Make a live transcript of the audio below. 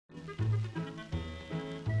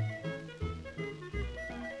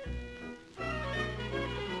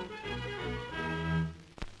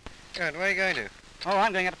Good. Where are you going to? Oh,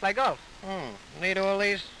 I'm going out to play golf. Need all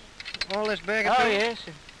this bag of Oh, tools? yes.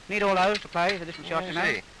 Need all those to play the different shots, you know.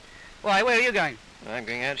 see. Why, where are you going? I'm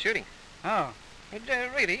going out shooting. Oh.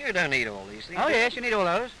 Really, you don't need all these things. Oh, yes, you need all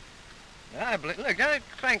those. Look, I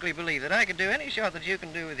frankly believe that I could do any shot that you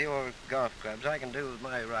can do with your golf clubs, I can do with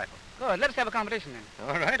my rifle. Good. Let us have a competition then.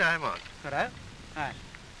 All right, I'm on. Good, All right.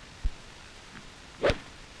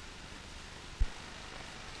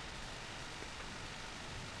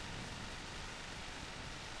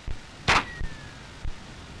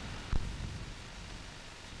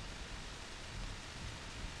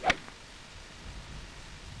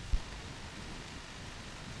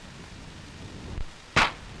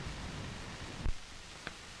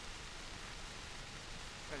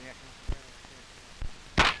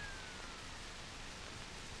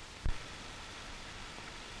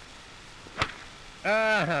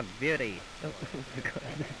 Ah, beauty.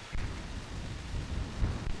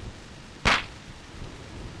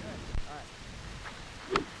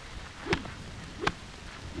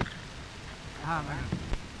 Ah, man.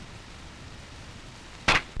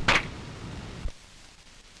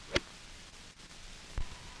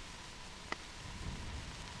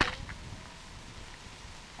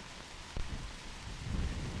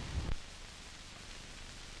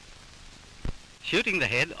 Shooting the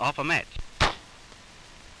head off a match.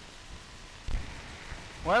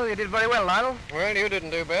 Well, you did very well, Lionel. Well, you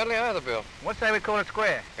didn't do badly either, Bill. What say we call it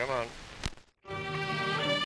square? Come on.